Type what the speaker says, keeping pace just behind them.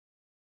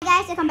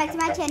guys, welcome back to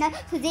my channel.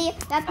 Today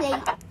we're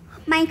playing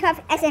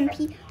Minecraft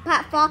SMP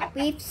Part 4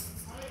 with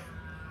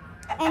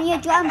and you're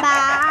joined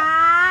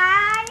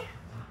by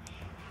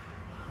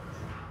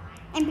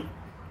and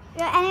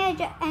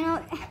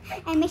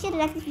make sure to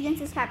like this video and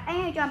subscribe. And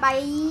you're joined by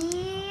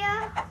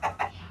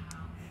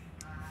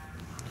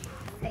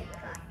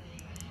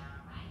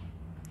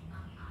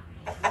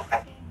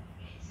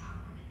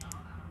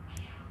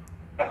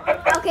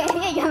okay,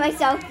 you're joined by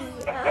Sophie.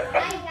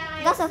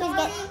 Because Sophie's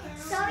get.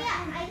 Sorry, I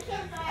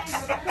can't go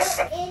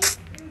in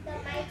the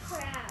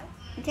Minecraft.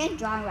 You can't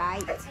draw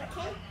right. I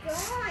can't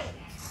draw it.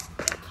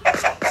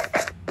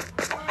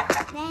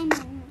 Then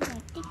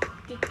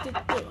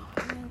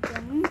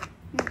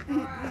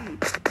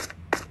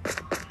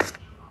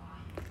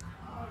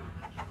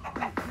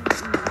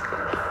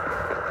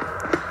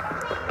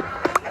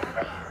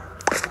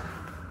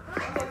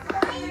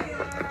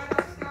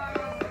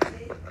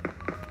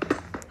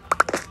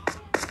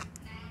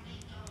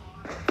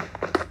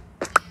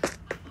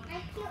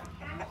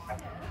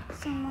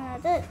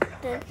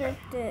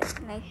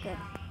like that.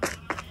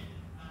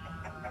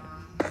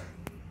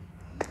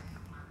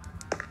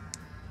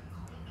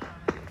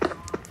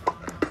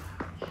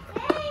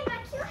 Hey, my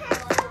cute has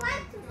so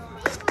much to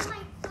sleep on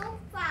my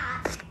sofa.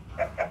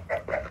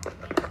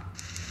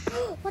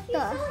 What She's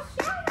the? so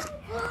shallow.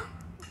 Oh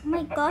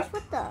my gosh,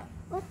 what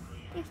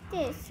is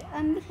this?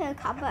 Because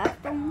cover, I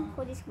don't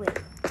go this way.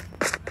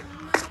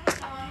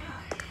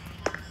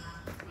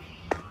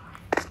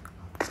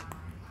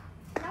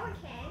 No one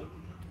can.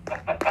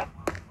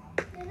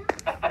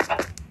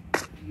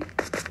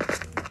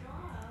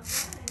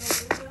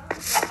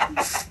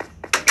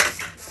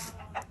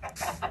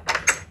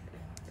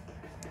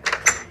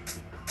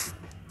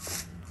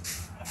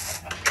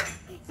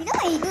 You know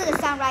when you do the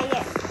sound right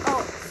there?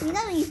 Oh, you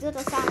know when you do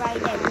the sound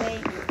right there, where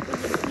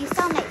you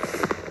sound like,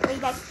 where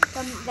you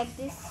like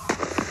this.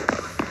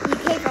 You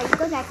cave right, you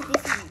go like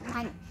this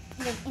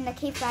in the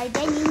cave right,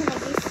 then you like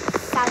this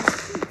sound.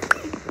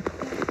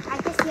 I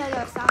just hear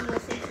your sound, you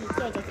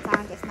hear the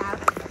sound just now. I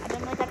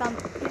don't know, it's like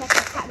a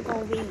cat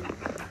going.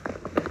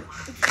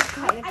 It's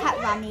like a cat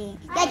running.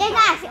 Yeah,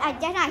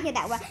 just now I hear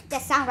that one,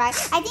 that sound right.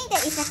 I think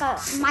that it's like a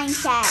mine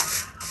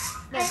shaft.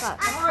 There's a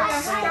I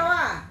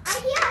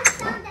hear a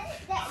sound that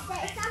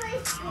someone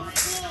is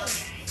sleeping.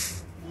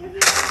 You hear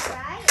that,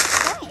 right?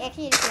 don't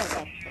actually hear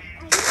that. I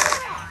hear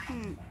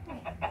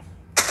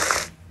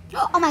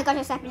that. Oh my gosh,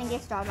 what's happening?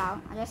 This door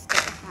now. I just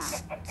scared now.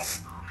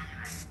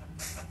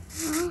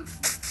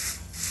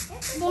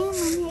 Damn, I'm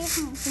here.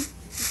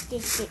 Okay,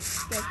 so.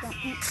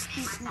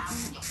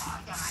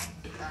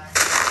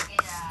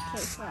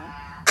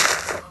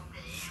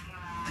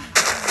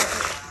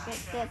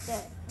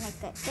 Like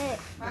that.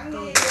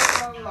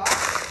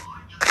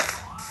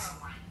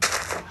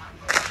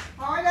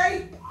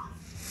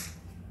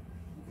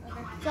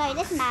 Sorry,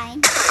 that's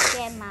mine.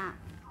 Grandma.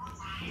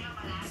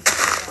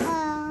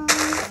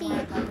 See.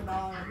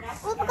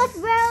 Oh, because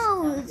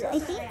Rose, I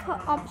think,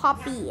 or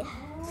Poppy.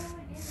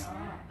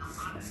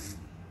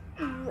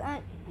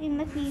 It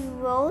must be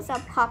Rose or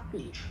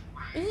Poppy.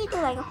 I need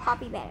to like a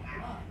Poppy better.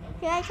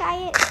 Should I try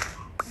it?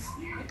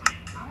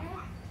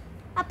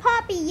 A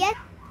Poppy, yes,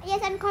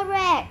 I'm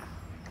correct.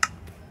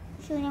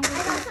 I got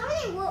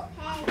something wood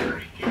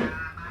peg.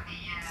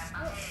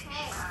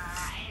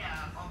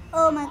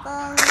 Oh my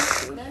god.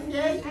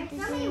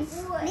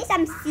 Need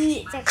some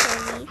seeds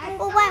actually.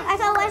 Oh wow, I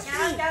saw one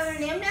seed.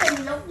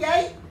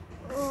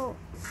 Oh.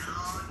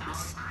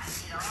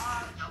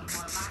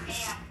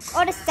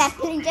 Oh, the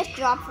sapling just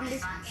dropped from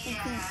this thing.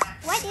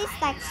 What is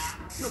like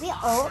maybe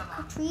oak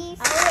trees?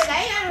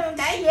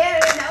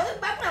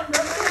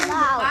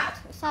 Loud.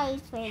 Sorry,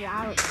 it's very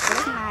loud.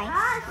 That's mine.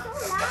 Ah, it's so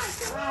loud.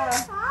 It's so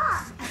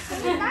hot.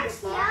 It's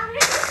nice here.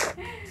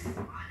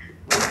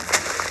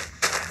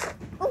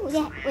 Oh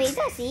yeah, wait, is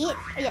that a seed?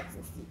 Oh yeah, it's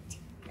a seed.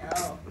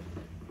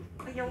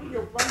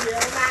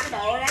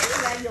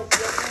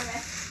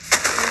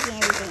 Using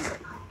everything.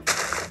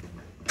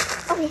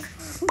 Oh yes.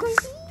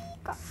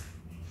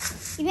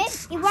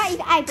 If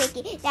I break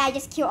it, then I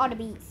just kill all the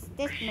bees.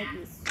 This may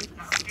be sweet.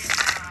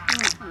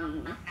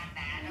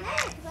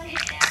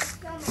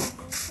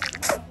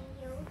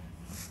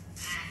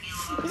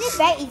 Is it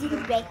very easy to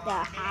break the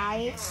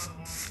hive?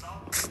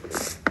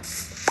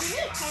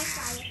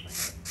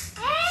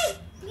 Hey!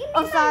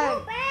 Oh,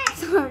 sorry.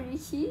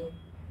 Sorry.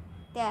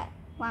 That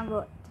one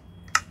wood.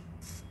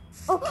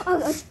 Oh my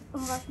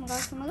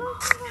gosh.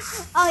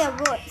 Oh yeah,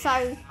 wood.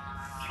 Sorry.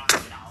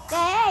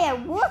 Yeah,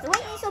 wood. Why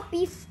are you so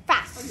be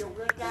fast? You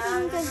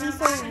need to be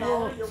so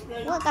wood.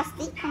 Wood got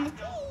stick on the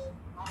tree.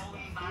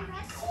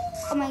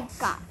 Oh my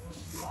god.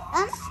 Oh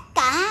my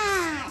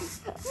god.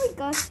 Oh my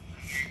gosh.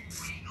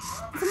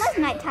 It's almost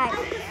nighttime.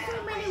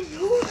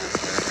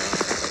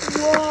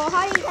 Whoa,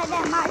 how do you get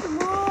that much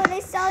wood?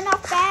 It's so not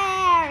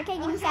fair. Okay,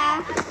 give me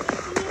some.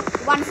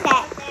 One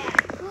stack.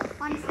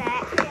 One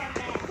stack.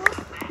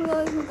 Who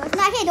goes?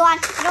 No, I can't do one.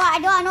 I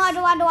don't want.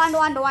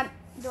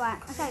 I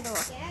can't do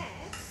it.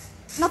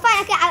 No,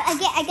 fine. Okay,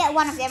 I get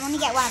one of them. Only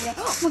get one of them.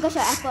 Oh my gosh,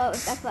 apple.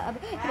 Oh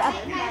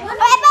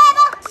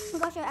my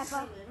gosh. What's your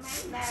apple?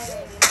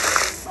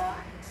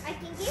 I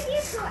can give you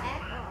 2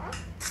 apples.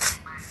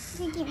 You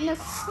can give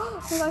look.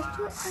 Oh my gosh,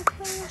 2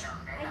 apples.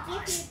 I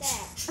give you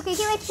that. Okay,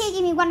 can you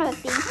give me one of the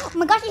things? Oh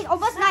my gosh, it's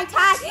almost night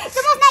time. It's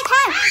almost night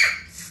time.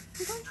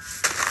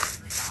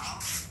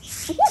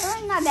 It's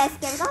really not that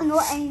scary. There's no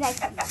any like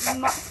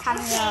mobs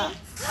coming here.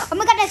 Oh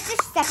my god, there's this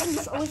second.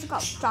 This always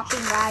got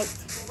dropping right.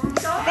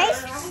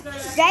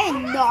 Very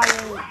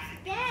annoying.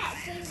 Dad,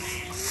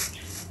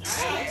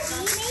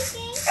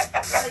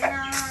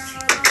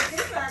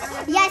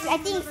 Yes, I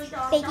think it's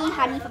taking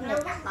honey from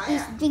the.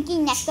 It's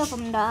drinking nectar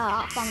from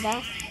the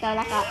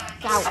like a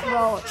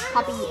road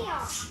puppy.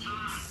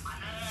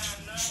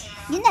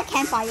 You need a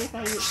campfire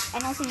for you,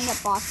 and also need a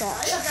bottle.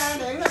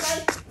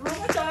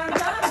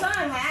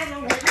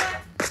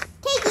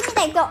 Okay, give me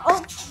like the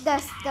oak, the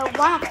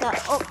one of the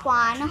oak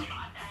one.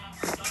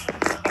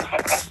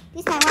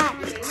 This my one.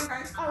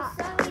 Oh,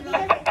 sorry,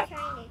 because it's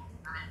trying to.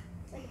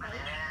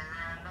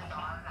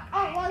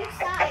 Oh, one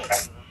side.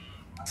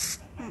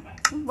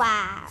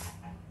 Wow.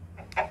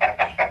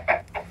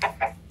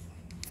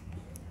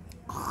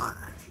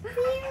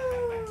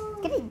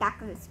 Getting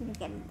darker, it's really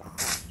getting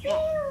darker.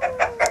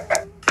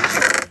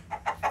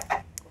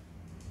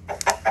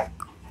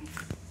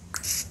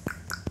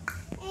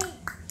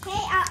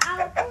 Hey,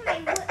 I'll put my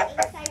wood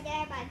inside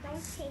there, but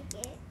don't take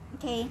it.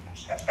 Okay.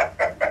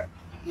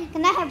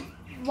 Can I have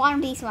one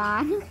of these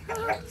one?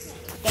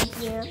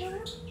 Thank you.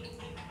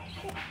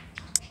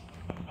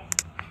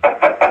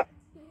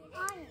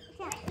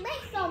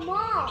 Make some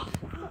more.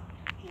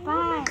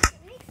 Fine.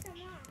 Make some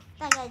more.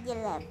 Like I did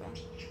 11.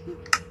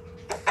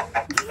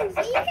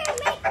 So you can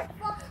make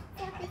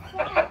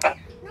 44.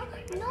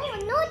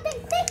 No,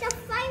 take the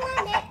 5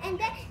 one there and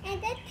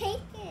then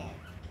take it.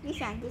 This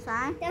one. The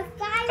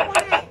 5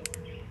 one.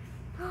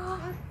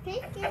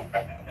 Take it.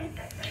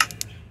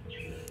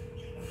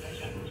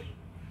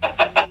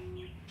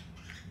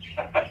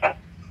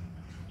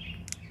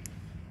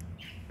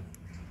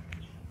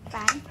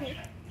 Fine, okay.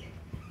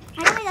 I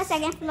don't need the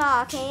second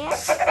floor, okay?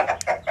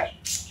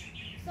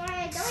 Sorry,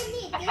 I don't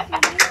need this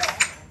wood.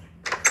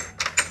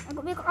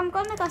 I'm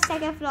gonna make a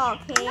second floor,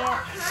 okay? I'm not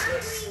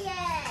hungry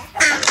yet.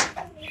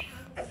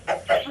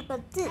 I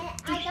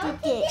don't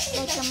think this is a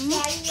scary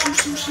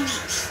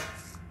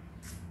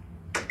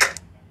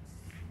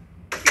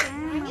I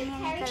need to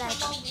carry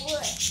some more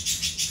wood.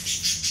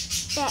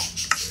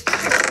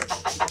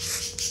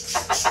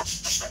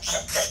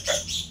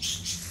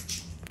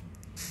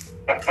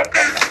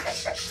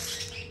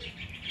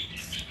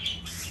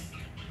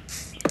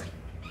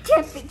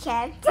 Chippy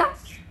cat.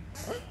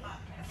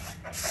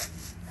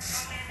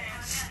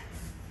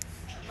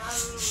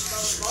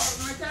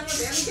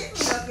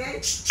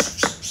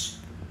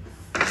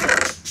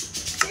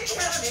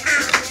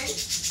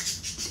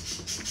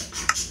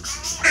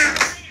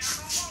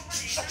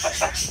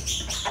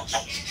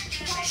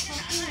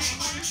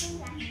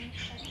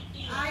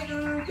 Ai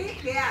tiếp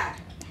kìa.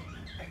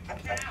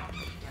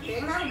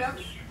 Điện nó được.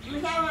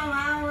 Sao mà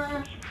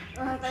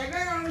tiền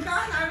cái con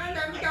chó này nó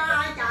đem cho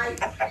ai trời.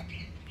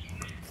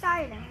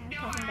 Sorry, I'm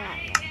talking about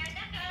it.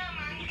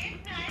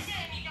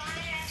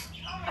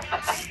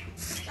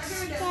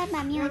 Yeah,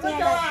 mommy, Nó I'll cho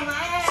do mà.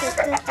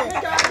 Nó cho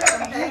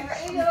tiền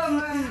ý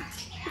luôn.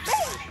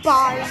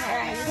 Boring,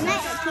 alright. You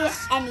cannot hear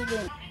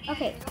anything.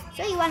 Okay,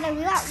 so you want to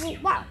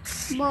what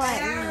more?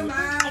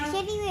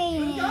 Actually, we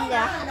need to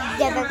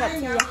develop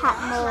to hot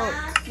mode.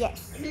 Yes.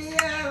 Đi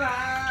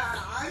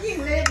ở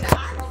Viên Liên đã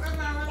còn cái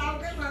mà đâu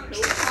cái mà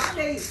đủ khó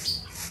đi.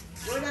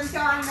 Tôi đem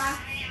cho anh ta.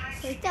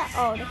 Is that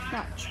oh, that's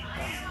not.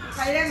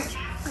 Tiền.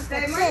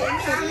 Tiền mới điện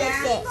cho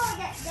nhà.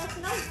 There's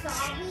no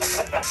zombie.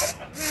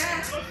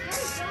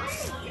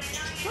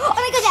 Oh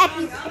my god,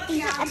 Epi.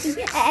 I see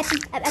chicken. I see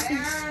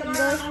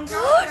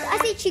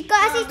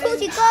 2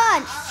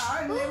 chicken.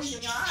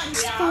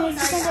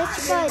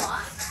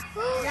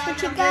 The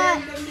chicken.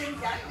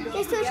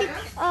 There's 2 chicken.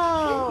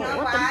 Oh,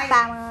 what the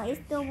bummer. It's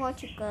still more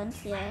chickens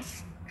here.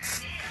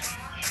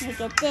 Make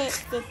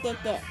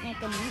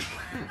it.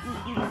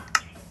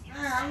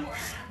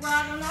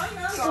 Qua nó nói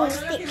nó rồi nó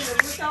kêu đừng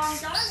có cho con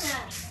chó nha.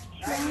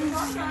 Rồi nó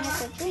nói cho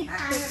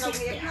ai đồng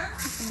nghiệp đó.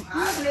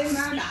 Ở Liên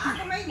đã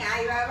có mấy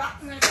ngày rồi bắt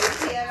tụi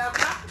kia rồi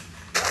bắt.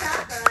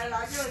 Bắt rồi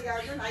lại chứ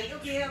giờ cái này cái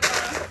kia mà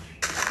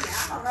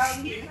giả còn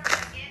hơn gì.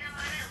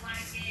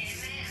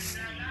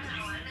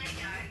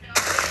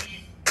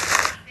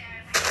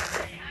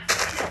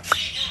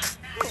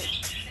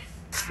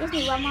 Just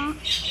need one more.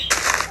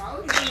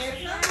 Tổ sự nghiệp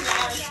đó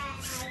rồi.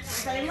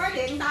 Thì mới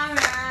điện tao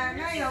là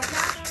nó dùng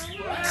đó.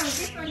 Bữa nó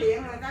biết có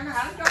điện người ta nó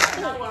hẳn có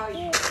đâu rồi.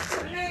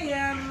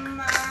 Nó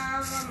mà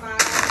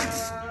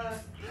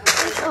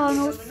Oh,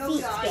 no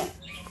seats yet.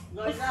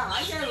 Rồi ta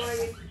hỏi cái rồi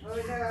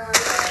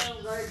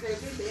thì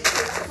cái điện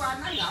thì đã qua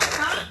nó đỡ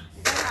đó.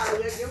 Cái nào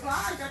giờ chịu có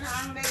cho nó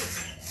ăn đi.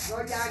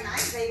 Rồi giờ nãy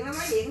tiền nó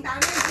mới điện tao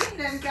nó kiếm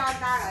lên cho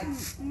ta rồi.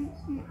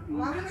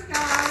 Mà nó cho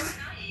không?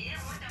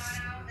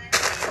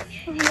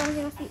 Điện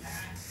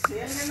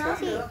cho nó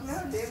được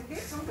nữa, điện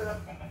kiếp cũng được.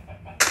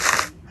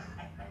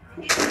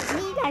 Need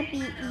I be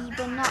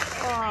even, not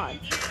odd.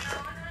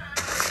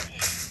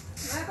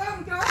 Mà có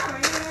con chó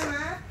mày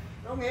mà.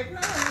 Tội nghiệp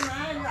nó mà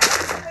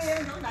ở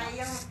yên chỗ này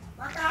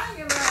ba cái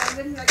nhưng mà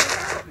Linh là cái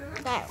khác nữa.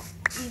 Okay,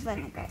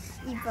 even.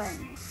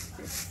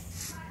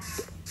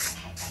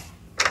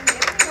 Tội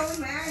nghiệp nó thôi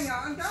mẹ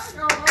nhỏ con chó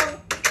rồi.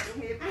 Tội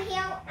nghiệp. I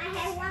have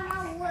one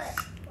more wood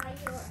for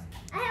you.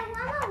 I have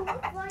one more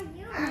wood for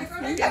you. Có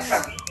nó giật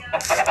không?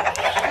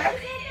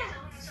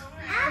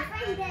 Up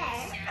right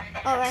there.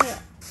 Oh, right here.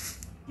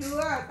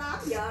 Chưa, 8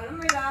 giờ nó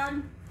mới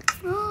lên.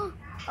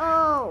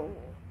 Oh.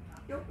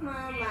 Chút mà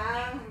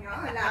nhỏ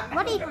hồi làm.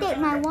 What did you take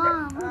my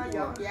one?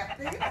 Dọn dẹp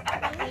tí.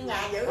 Cái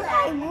nhà giữ I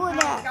ai.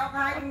 would have. Cho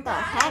hai con tờ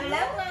hát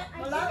lớn á.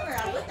 Nó lớn rồi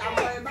cái chồng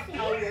rồi bắt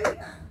đầu giữ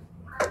nè.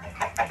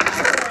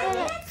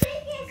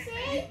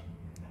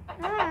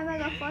 I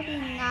got 49.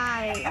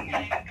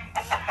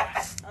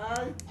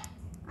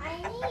 I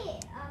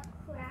need a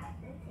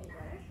crafting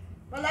table.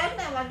 Nó lớn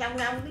nè mà chồng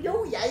làm cái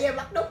vú vậy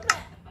bắt đúc đó.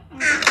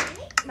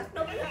 Bắt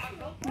đúc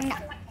đó.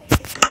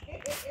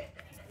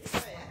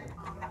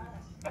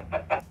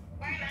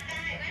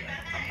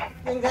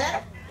 Nhìn kìa,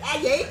 A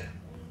Dĩ.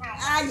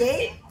 A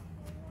Dĩ.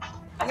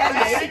 A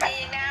Dĩ.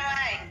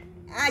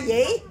 A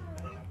Dĩ.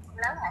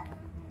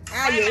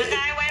 A Dĩ.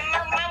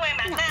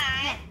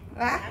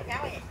 Hả?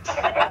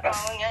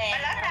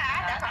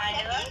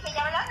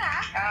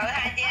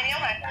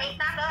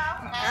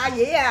 A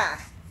Dĩ à?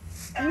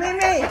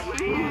 Mimi.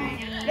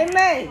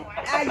 Mimi.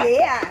 A Dĩ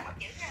à?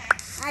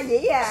 A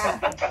Dĩ à?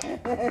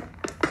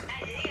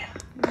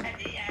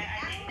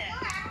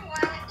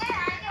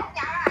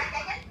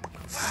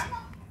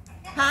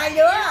 Hai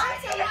đứa.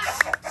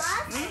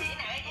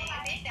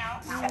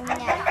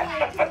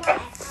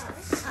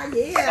 A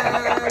Dĩ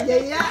à?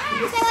 Gì á?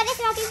 Let's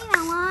go give me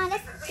my one.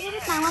 Let's give me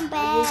my one Dì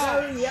back.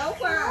 Sư, dì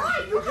Út á.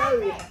 Dì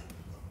Sư.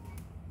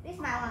 This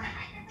my one.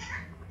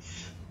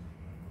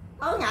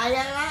 Tối ngày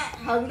đó,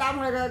 thường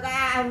đông rồi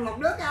ta một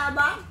đứa ra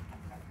bón.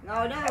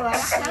 Ngồi đó rồi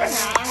bắt tới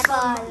nhà ăn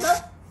cơm một đứa.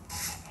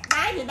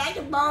 Đá gì đá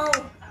trong bô.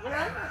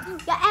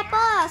 Your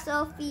apple,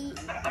 Sophie.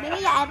 Baby,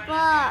 your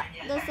apple.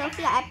 The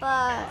Sophie, your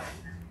apple.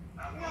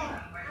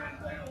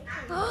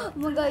 Oh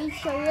my god,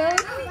 trời ơi.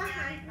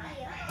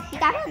 Chị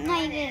tắm được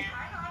ngay kìa.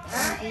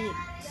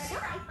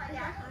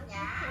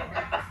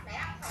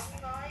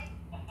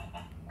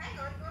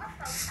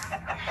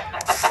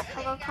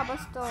 I got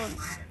cobblestone.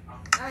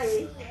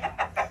 Ai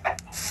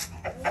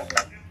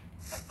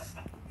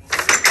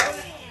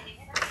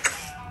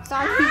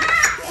Sorry.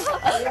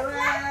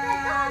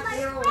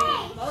 kêu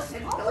bố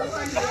thịnh chủ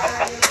có gì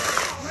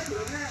nói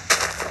chuyện á.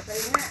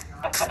 Tiền á.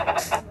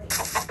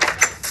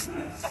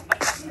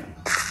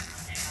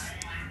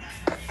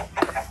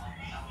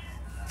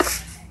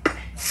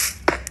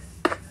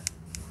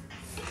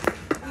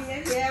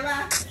 Về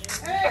ba.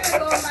 Ê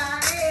con ba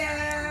cái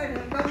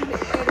con điện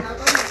nào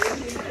con điện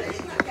gì nó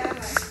điện hết trơn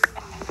rồi.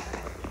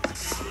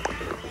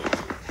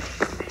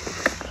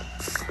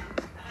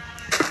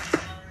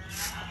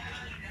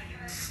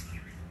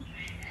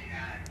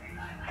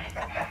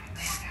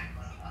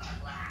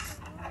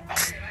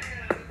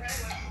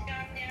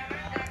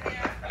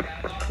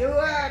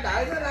 Chưa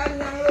đợi nó lên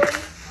ăn luôn.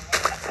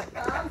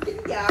 9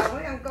 giờ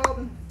mới ăn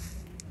cơm.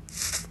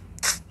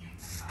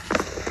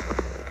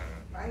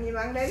 Bạn gì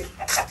bạn đi.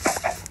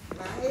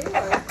 Bạn yếu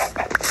rồi.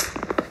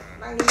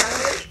 Bạn gì bạn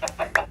đi.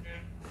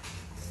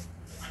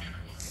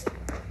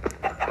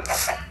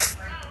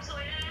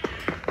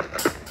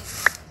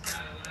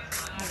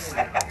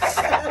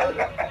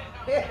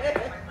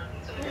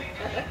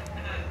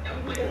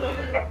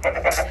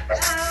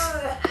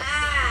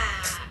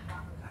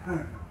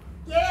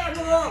 Yeah,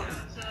 buông.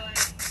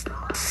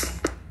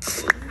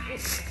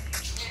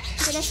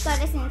 Okay, let's start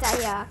this inside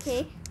here,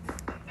 okay?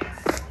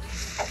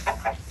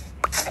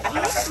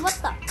 What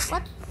the?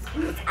 What?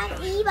 It's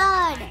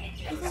uneven.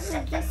 This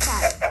is this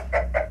side.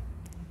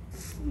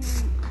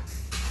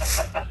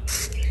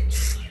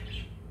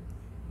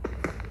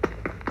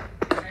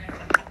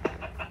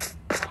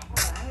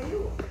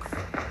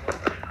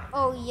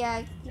 Oh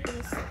yeah, keep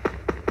this.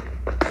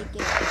 Take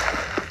it.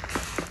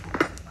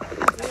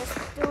 This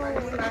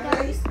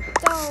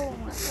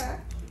stone.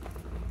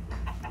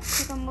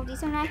 So can move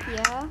this one right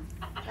here.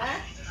 Hả?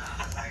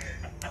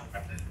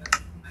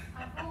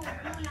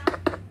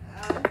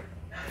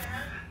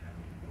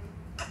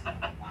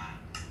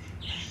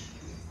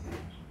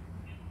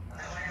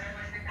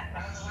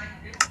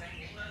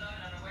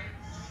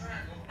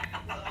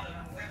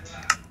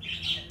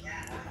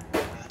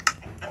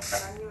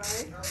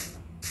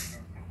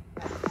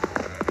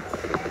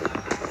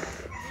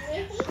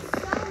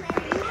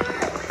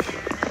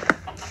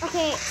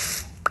 Okay.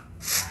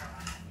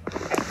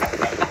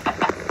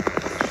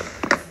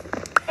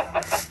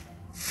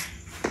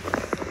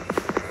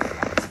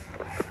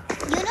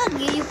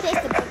 You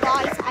place the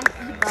dice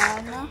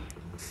uneven.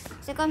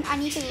 Second, I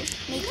need to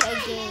make it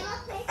again.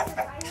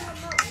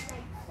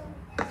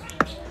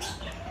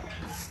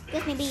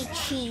 This may be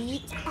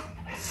cheat.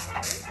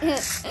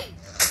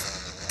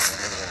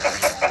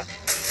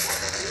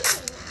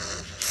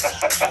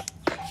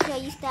 Show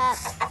you step.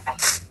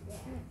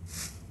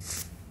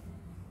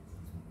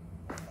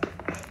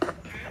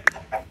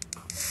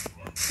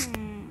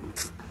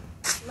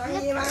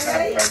 Còn gì mà đi.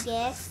 I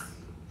guess.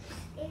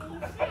 If you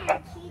say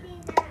I'm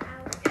cheating, then I'll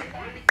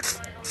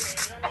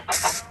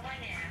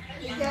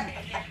Gì chứ?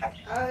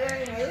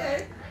 Nghĩ đi.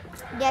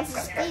 Yes,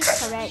 this is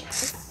correct.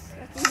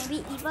 I think maybe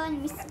even.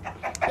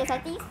 Yes, I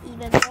think it's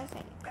even because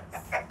like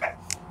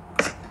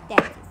that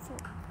is so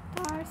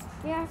stars.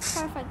 They are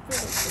perfect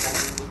good.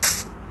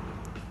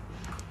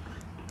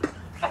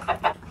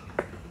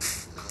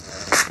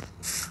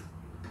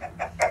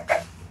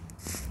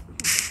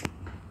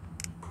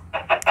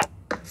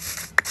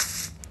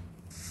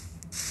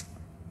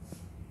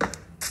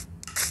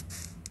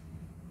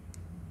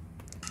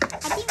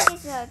 I think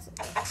this is.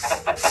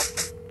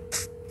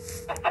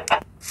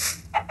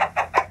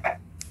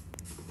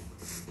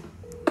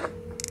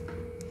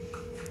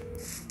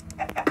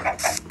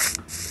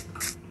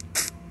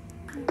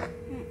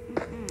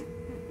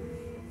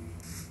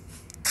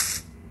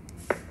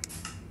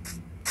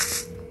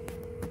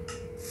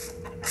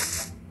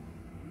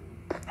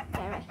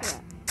 Right here.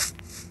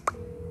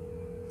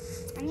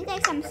 I need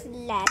like some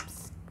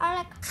slabs or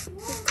like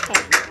this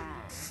camera.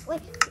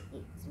 Wait,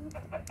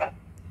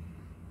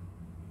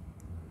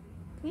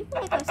 can we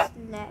put like a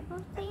slab or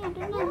thing? I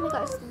don't know if we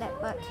got a slab,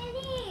 but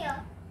many.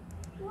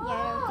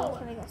 yeah, I don't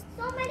think we can make a slab.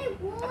 So many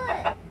wood.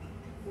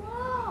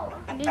 Whoa.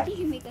 I don't think we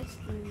can make a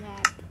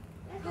slab.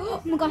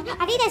 Oh my god,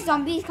 I think the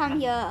zombies come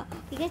here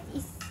because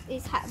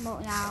it's hard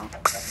mode now.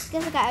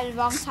 Because we got a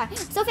long time.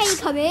 So can you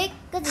come in?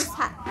 Because it's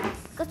hard.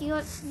 Because you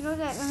know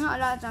that not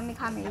a lot of zombies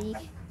come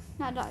already.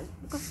 Not a lot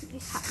because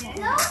it's hard mode.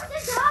 Close the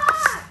door.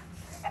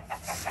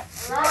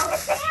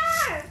 Close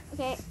there.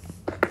 Okay.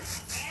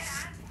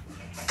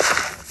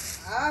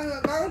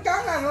 Con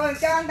chó là người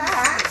cho anh ta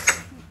hả?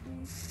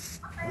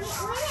 We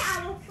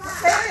are the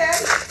fuck. Thế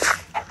vậy?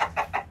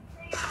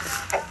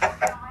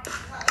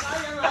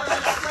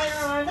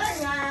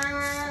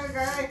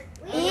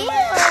 Ew.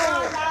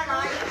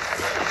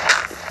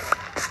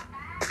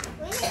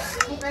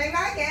 Tiền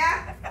nói kìa.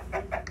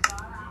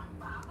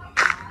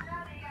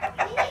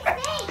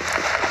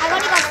 I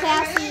only got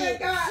 12 seeds.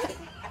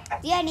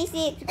 Do you have any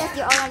seeds? Because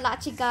you own a lot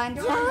of chickens.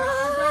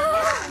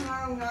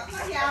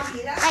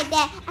 Right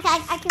there. I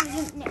can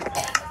give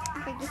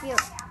you.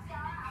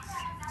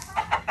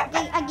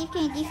 Can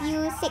give you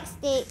 6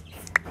 sticks.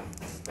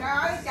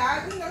 Trời trời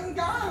con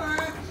chó mà.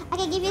 I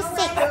can give you 6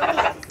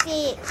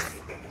 sticks.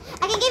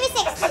 I can give you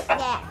 6 sticks.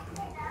 Yeah.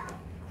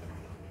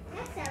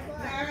 That's a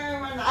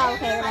wood.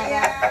 Okay, right.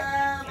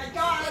 Mày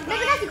cho anh.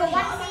 Maybe because you got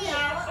 1 seed.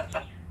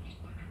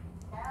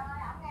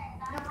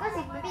 No, because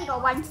maybe you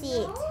got 1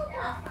 seed.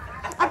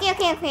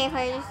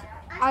 Okay.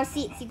 Our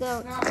seeds, you go. I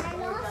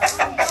lost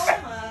one. So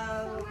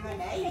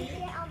many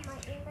things on my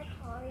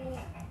inventory.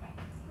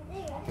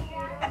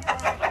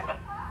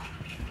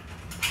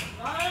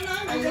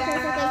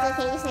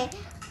 Okay, you say.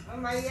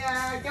 Mày cho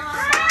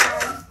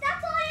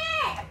Stop on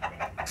it!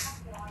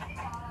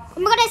 Oh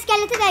my god, there's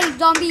skeletons and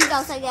zombies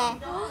outside there.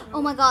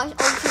 Oh my gosh,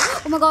 oh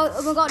shit. Oh my god,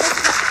 there's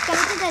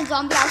skeletons and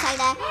zombies outside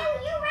there.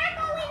 Hey, you ran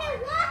away in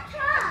the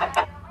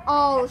water!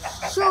 Oh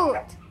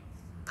shoot.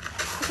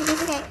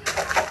 Okay.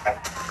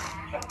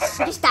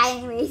 You just die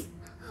anyways.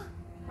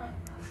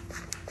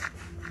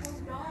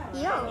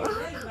 Yo,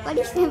 what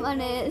is them on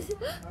this?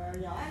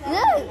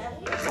 Look!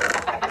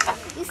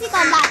 You see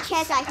got that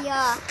chest right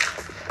here.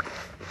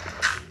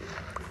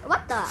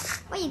 What the?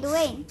 What are you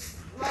doing?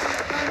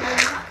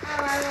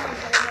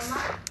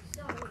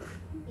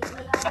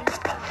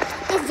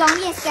 There's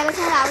zombie and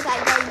skeleton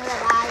outside there, you know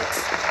that, right?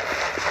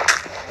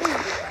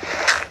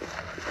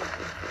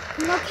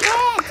 No,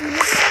 can't! No,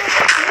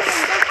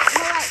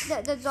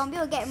 right, the zombie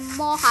will get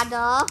more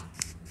harder.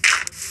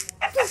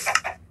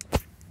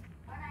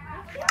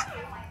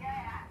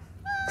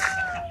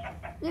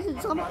 This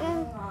is zombie.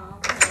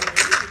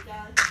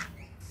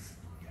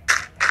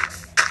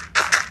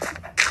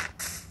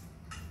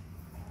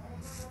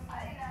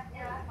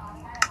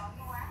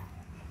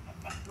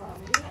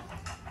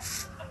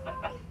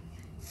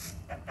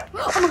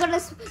 Oh my god,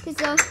 there's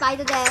a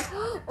spider there.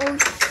 Oh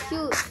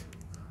shoot.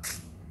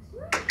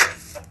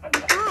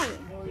 Hi.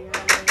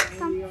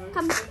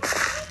 Come.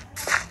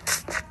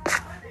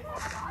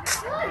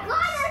 Oh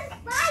god, there's a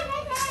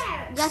spider there!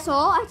 That's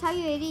all. I tell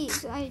you already.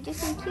 So I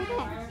just didn't kill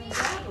them.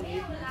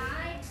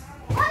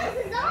 Oh, there's a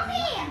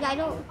zombie! Yeah, I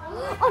don't.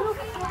 Oh no.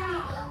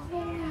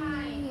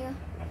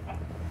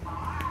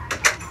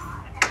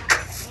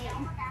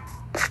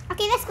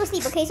 Okay, let's go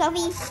sleep. Okay,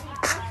 Sophie.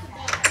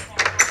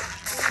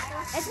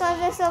 Let's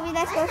go, Sophie.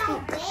 Let's go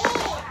sleep.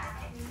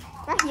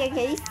 Right here,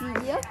 can you see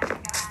here?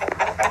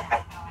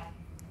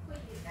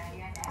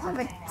 Oh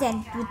my god,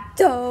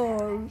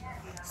 brutal.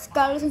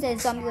 Skeletons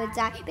and zombies will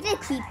die. But then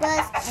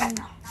creepers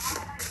and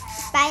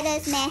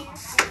spiders, man.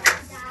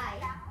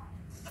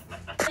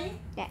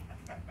 Yeah.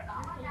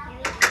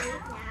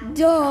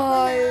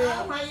 Die.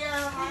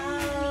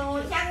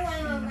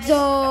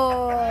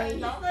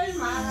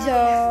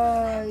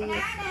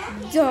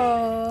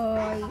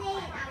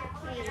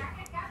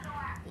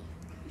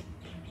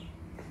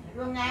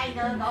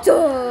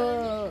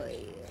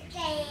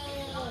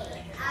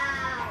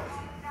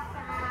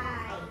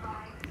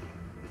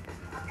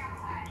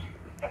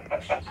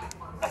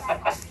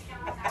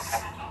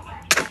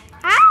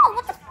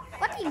 Ow!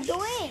 What are you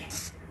doing?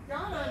 Chó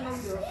lên không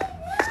được.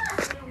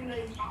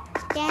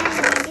 Damn,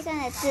 this one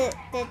is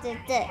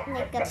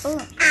like a boom.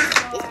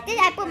 This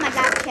I put my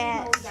life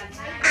chest.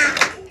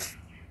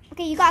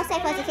 Okay, you go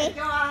outside first, okay?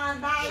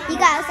 You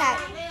go outside.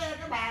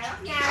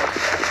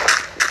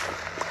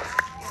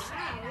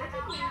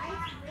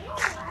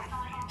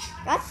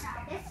 What?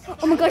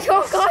 Oh my gosh,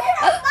 oh god!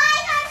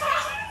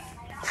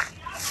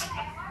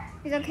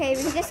 It's okay,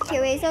 we can just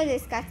kill it. It's so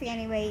disgusting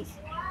anyways.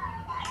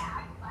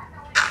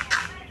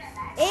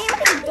 Hey,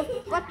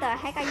 what the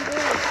heck are you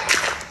doing?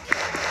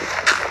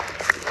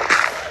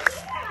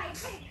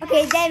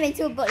 Okay, then we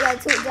two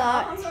dots. The 2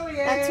 dots.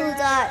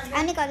 I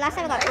only got last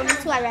time I got only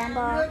 2, I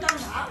remember.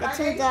 The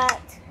 2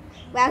 dots.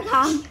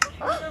 Welcome.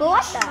 But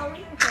what the?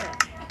 Okay,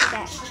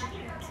 that.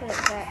 2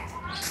 dots.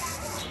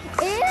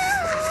 Ew,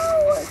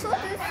 so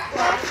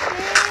disgusting.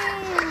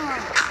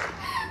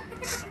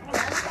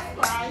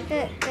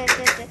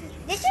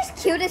 They just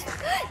killed this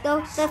the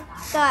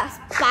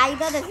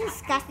spider, the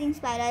disgusting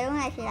spider. I don't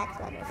actually like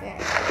spiders.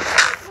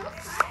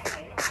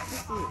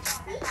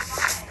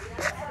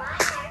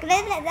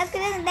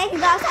 Let's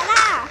go outside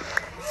lah.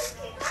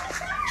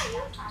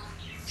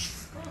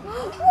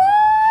 Woo!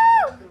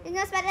 There's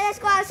no spider. Let's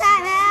go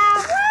outside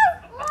now.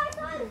 Woo!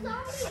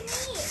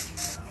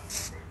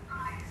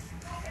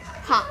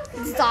 Ha!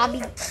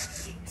 Zombie.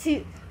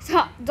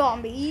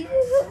 Zombies.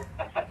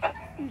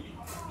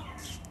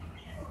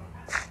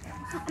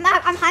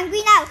 I'm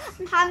hungry now.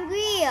 I'm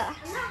hungry.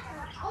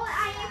 Oh,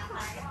 I am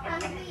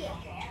hungry.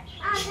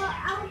 I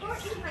will go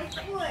eat my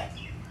food.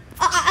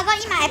 Oh, I'm gonna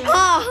eat my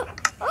apple.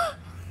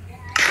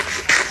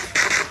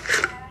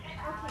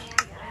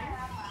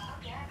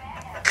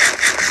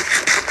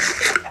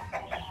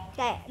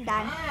 Okay, I'm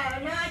done.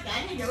 Nó chạy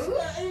nó dữ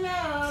nó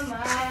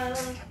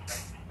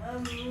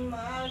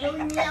mà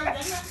đun nhau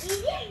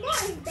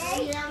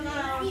chạy nó.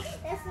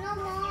 There's no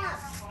more.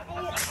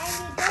 And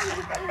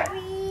you don't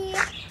agree,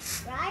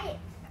 right?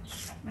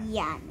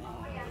 Yeah, man.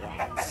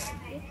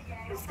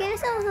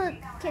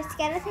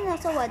 Skeleton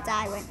also will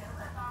die when.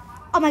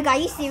 Oh my god, are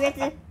you serious?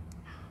 I'm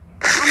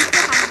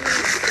so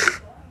hungry.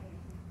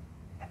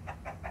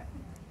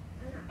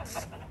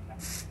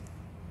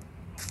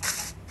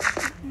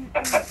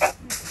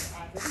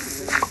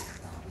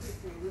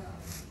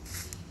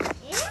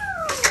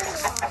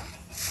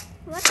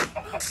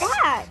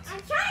 What?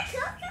 I'm trying to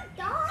cook the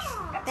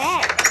dog.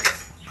 That.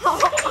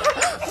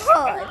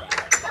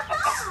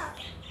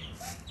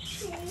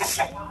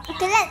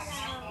 Okay, let's.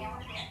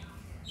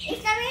 Is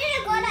that ready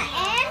to go to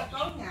end?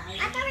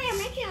 I thought we were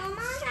making a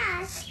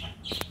montage.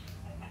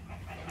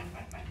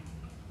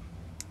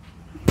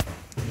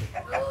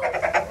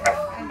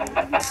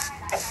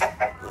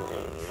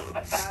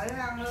 Trời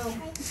nó ăn luôn.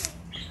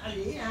 Ăn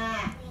dĩ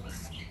à.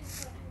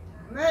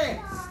 Mê.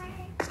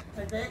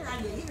 Thầy Tiến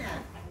ăn dĩ nè.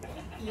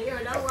 Dĩ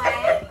rồi đâu qua.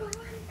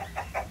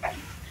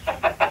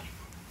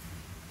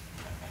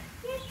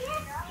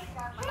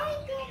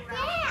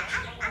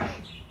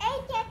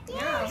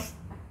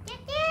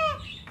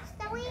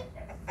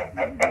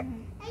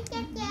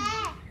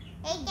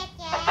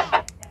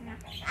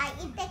 I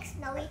eat that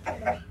snowy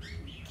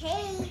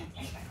cake.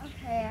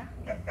 Okay.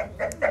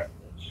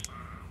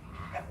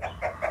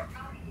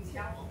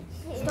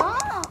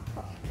 Stop.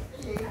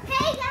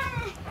 Hey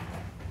guys.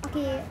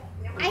 Okay.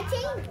 I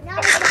think now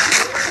we can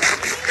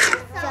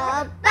So,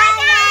 bye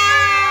guys.